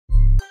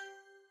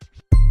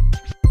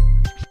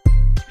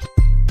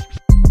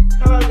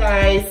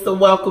guys, so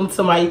welcome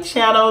to my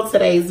channel.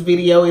 Today's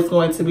video is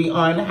going to be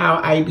on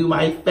how I do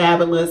my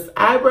fabulous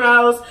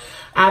eyebrows.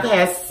 I've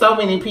had so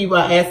many people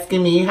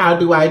asking me, how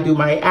do I do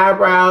my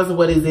eyebrows?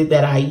 What is it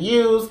that I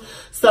use?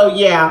 So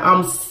yeah,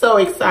 I'm so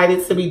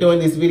excited to be doing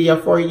this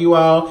video for you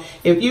all.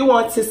 If you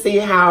want to see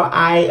how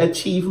I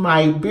achieve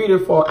my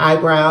beautiful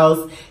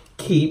eyebrows,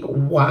 keep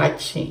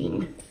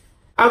watching.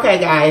 Okay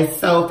guys,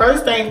 so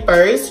first thing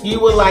first, you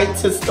would like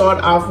to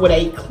start off with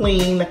a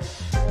clean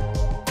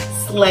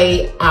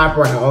slay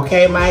eyebrow,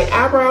 okay? My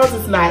eyebrows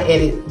is not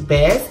at its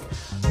best,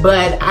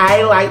 but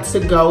I like to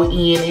go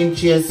in and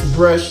just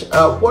brush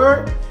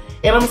upward.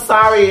 And I'm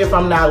sorry if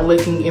I'm not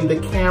looking in the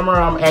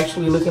camera, I'm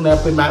actually looking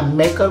up in my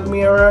makeup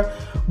mirror.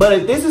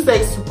 But this is a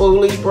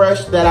spoolie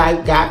brush that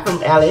I got from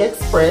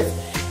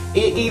AliExpress.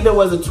 It either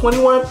was a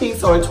 21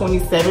 piece or a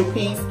 27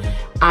 piece.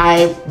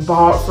 I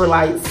bought for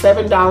like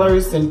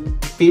 $7.50.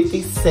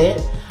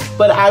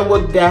 But I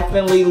will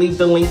definitely leave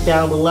the link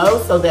down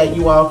below so that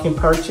you all can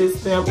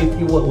purchase them if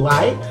you would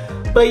like.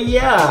 But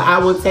yeah, I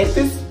will take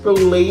this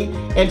spoolie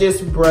and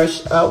just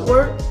brush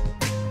upward.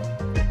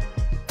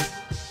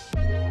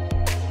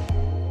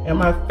 And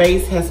my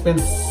face has been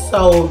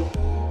so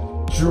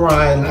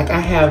dry. Like I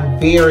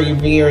have very,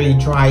 very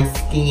dry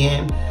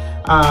skin.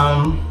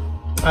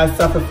 I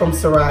suffer from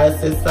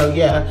psoriasis. So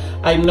yeah,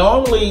 I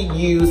normally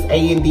use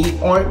A&D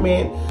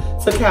ointment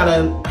to kind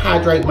of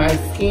hydrate my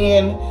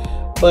skin,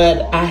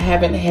 but I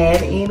haven't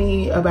had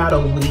any about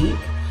a week.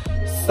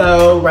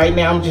 So right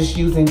now I'm just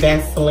using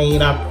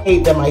Vaseline. I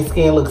hate that my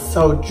skin looks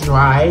so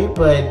dry,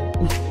 but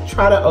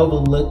try to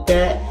overlook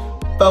that.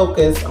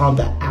 Focus on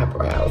the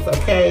eyebrows,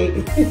 okay?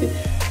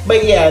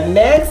 But yeah,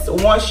 next,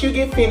 once you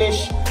get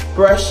finished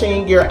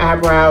brushing your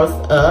eyebrows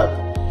up,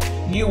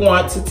 you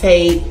want to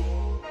take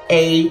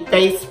a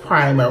face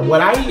primer.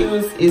 What I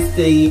use is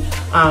the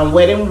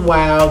Wet n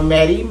Wild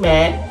Matty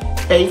Matte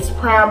face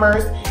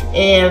primers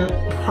and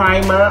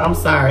primer,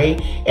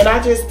 and I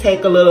just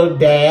take a little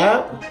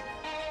dab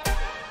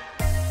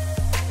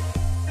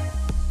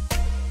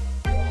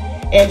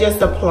and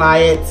just apply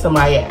it to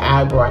my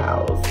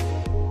eyebrows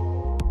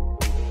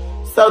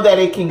so that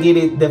it can get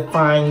it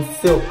defined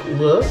silk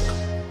look.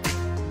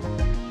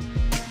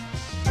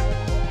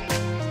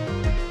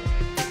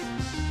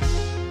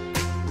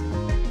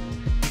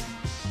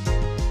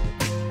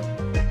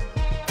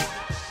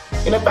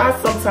 And if I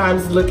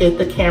sometimes look at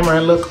the camera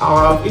and look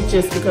off, it's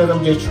just because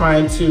I'm just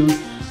trying to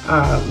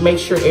make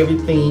sure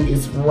everything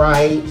is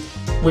right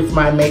with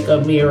my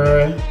makeup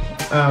mirror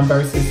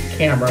versus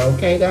camera,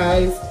 okay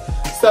guys?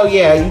 So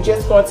yeah, you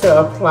just want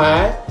to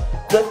apply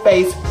the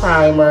face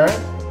primer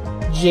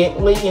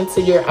gently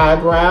into your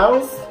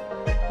eyebrows.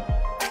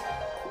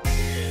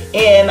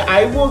 And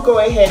I will go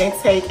ahead and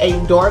take a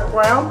dark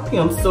brown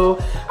pencil.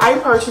 I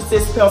purchased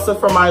this pencil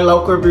from my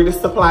local beauty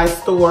supply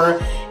store.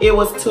 It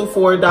was $2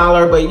 for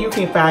 $1, but you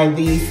can find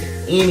these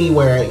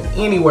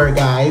anywhere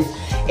guys.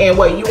 And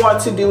what you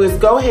want to do is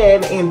go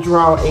ahead and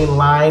draw a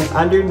line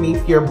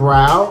underneath your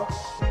brow,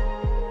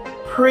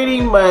 pretty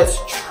much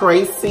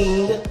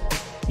tracing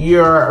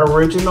your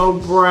original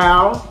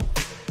brow.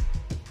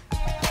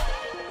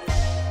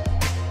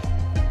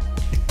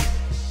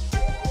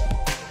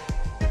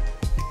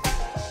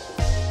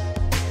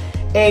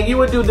 And you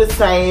would do the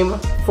same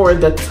for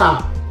the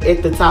top,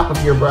 at the top of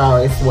your brow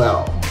as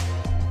well.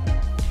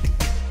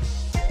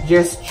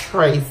 Just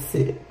trace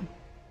it.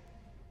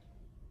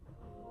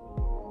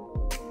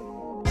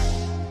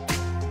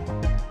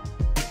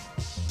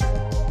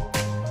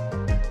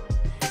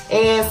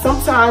 And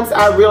sometimes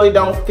I really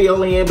don't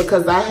fill in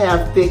because I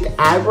have thick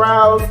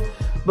eyebrows,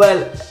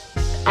 but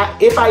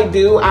if I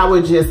do, I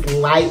would just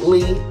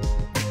lightly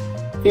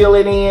fill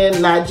it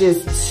in, not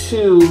just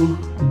too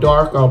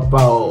dark or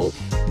bold.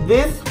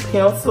 This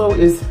pencil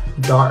is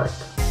dark.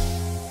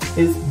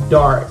 It's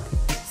dark.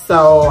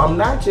 So I'm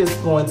not just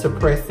going to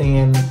press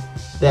in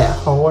that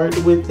hard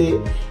with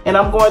it. And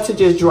I'm going to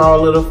just draw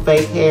little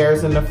fake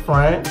hairs in the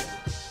front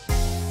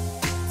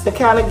to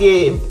kind of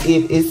give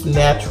it its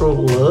natural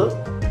look.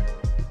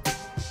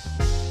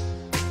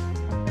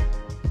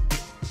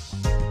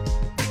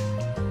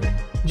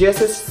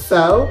 Just as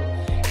so.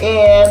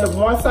 And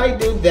once I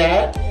do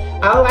that,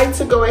 I like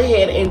to go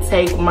ahead and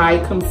take my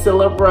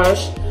concealer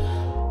brush.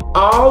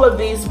 All of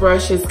these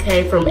brushes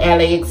came from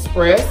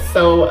AliExpress,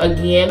 so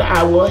again,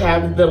 I will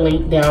have the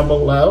link down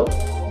below.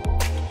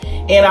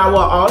 And I will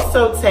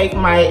also take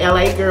my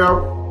LA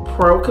Girl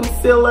Pro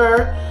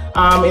Concealer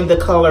in the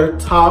color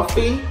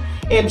Toffee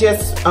and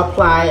just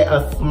apply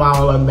a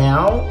small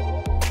amount.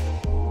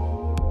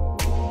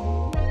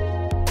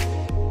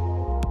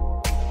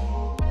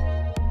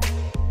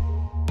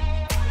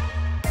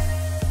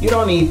 You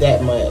don't need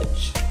that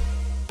much.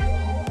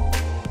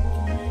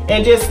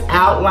 And just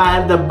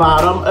outline the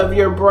bottom of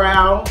your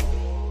brow.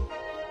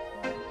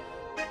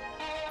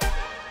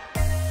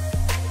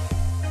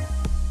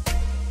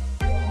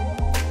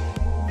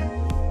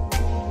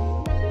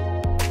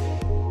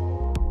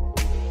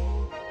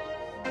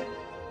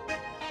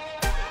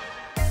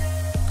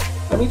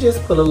 Let me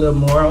just put a little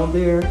more on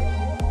there.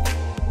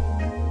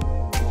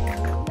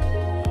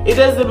 It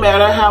doesn't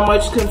matter how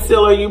much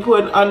concealer you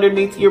put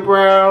underneath your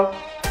brow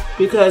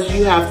because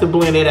you have to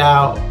blend it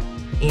out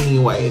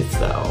anyway,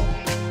 so.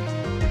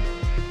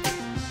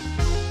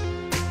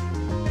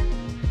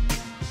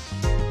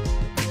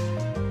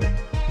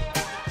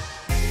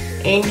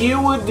 And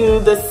you would do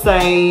the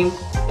same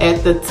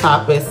at the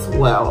top as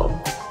well.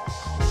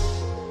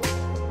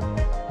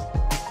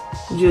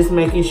 Just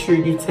making sure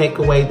you take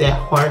away that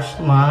harsh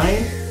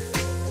line.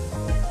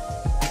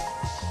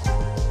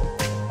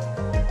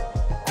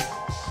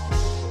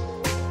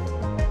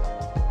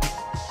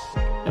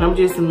 And I'm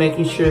just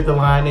making sure the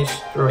line is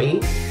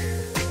straight.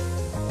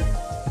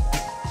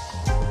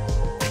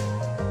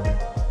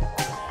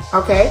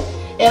 Okay.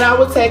 And I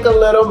will take a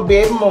little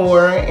bit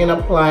more and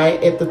apply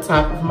it at the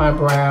top of my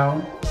brow.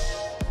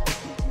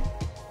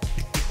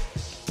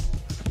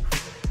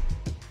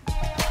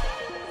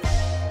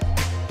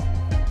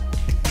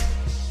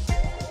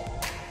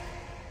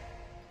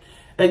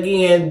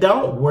 Again,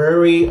 don't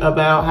worry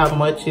about how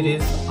much it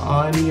is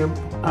on your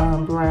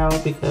brow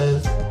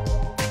because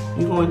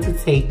you're going to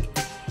take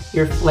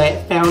your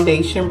flat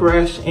foundation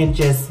brush and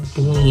just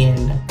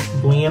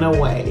blend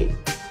away.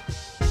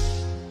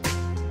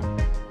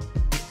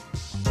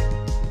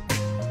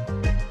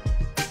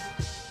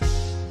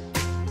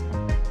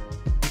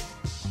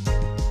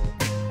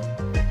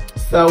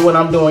 So what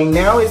I'm doing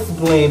now is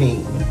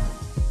blending.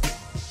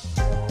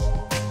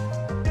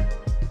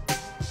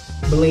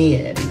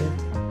 Blend.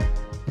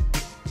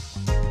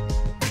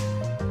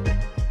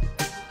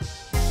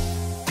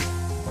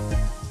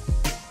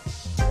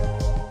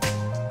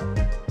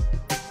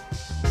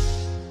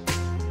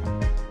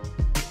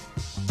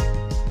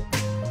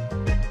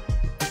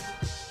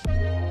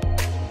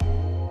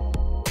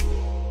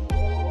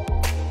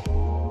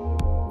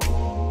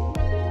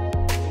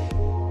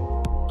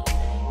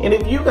 And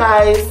if you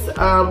guys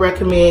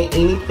recommend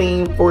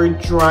anything for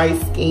dry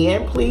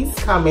skin, please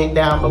comment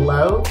down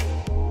below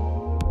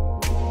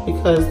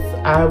because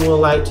I would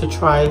like to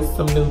try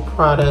some new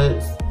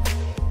products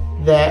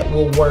that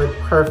will work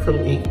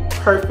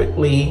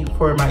perfectly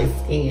for my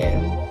skin.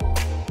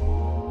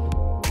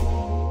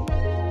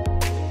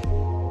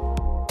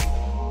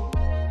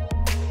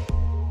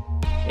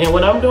 And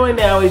what I'm doing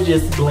now is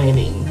just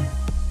blending.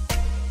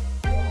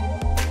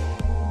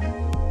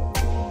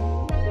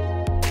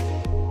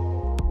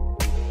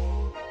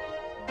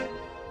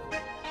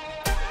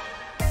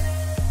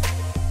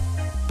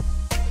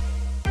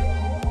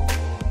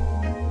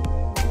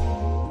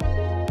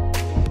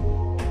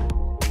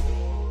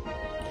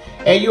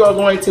 And you are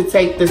going to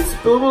take the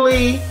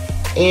spoolie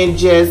and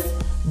just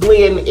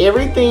blend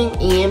everything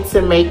in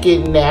to make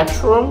it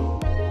natural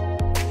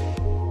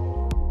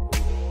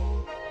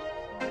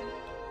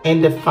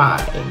and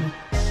define.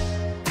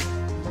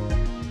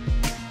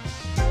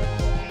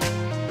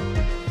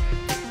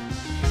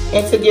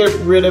 And to get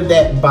rid of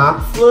that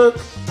box look,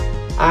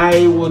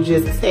 I will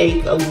just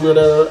take a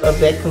little of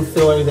that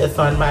concealer that's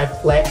on my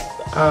flat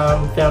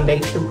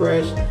foundation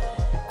brush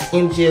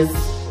and just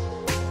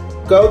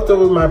go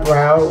through my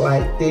brow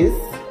like this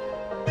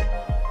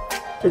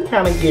to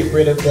kind of get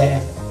rid of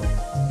that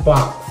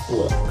box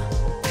look.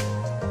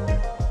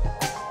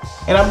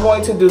 And I'm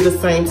going to do the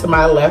same to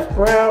my left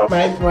brow.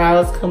 My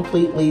brow is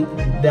completely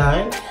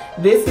done.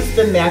 This is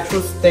the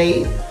natural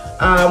state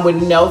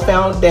with no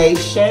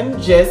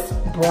foundation, just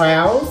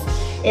brows.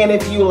 And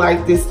if you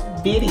like this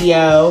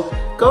video,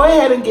 go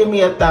ahead and give me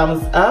a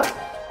thumbs up.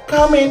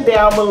 Comment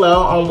down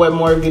below on what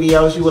more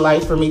videos you would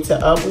like for me to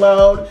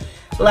upload.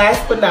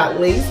 Last but not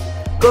least,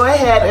 go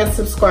ahead and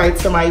subscribe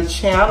to my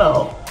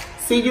channel.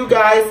 See you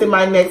guys in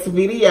my next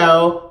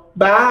video.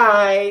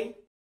 Bye.